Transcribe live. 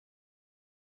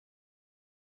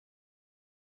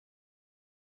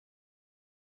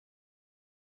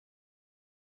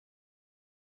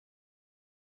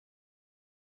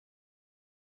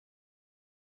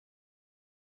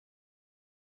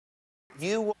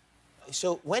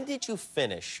So when did you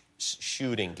finish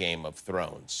shooting Game of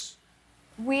Thrones?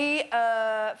 We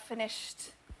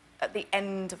finished at the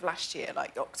end of last year,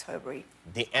 like October.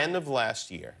 The end of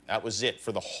last year. That was it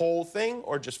for the whole thing,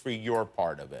 or just for your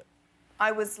part of it?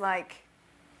 I was like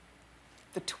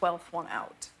the 12th one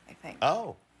out, I think.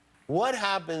 Oh. What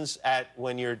happens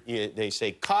when they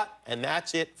say cut and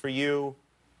that's it for you?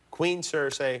 Queen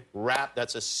Cersei, wrap,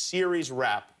 that's a series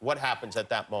wrap. What happens at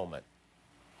that moment?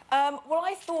 Well,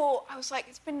 I was like,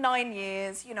 it's been 9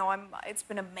 years, you know, it's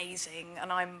been amazing,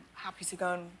 and I'm happy to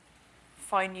go and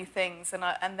find new things.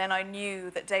 And then I knew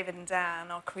that David and Dan,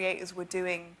 our creators, were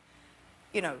doing,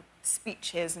 you know,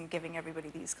 speeches and giving everybody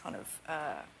these kind of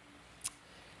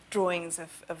drawings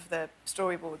of the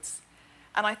storyboards.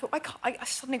 And I thought, I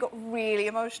suddenly got really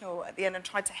emotional at the end and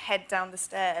tried to head down the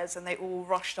stairs, and they all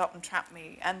rushed up and trapped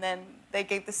me. And then they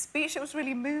gave the speech. It was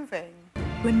really moving.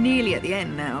 We're nearly at the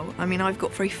end now. I mean, I've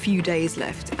got very few days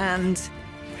left, and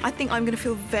I think I'm going to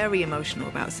feel very emotional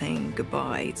about saying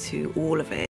goodbye to all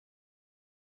of it.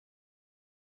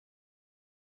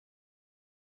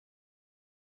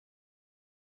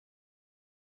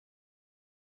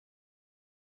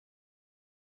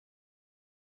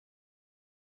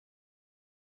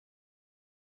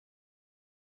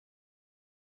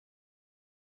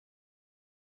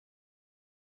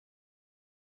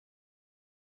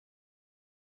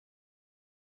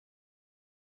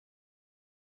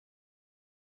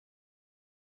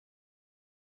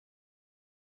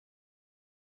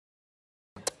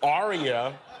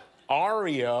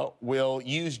 Arya will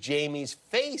use Jaime's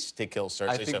face to kill Cersei.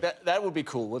 I think that would be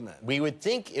cool, wouldn't it? We would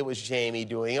think it was Jaime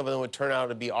doing it, but then it would turn out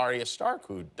to be Arya Stark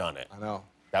who'd done it. I know.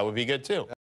 That would be good, too.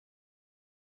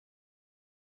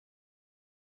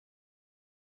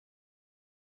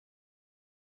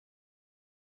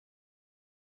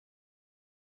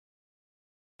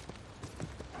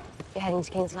 You're heading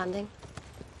to King's Landing?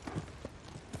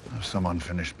 Some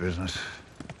unfinished business.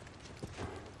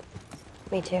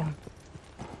 Me too.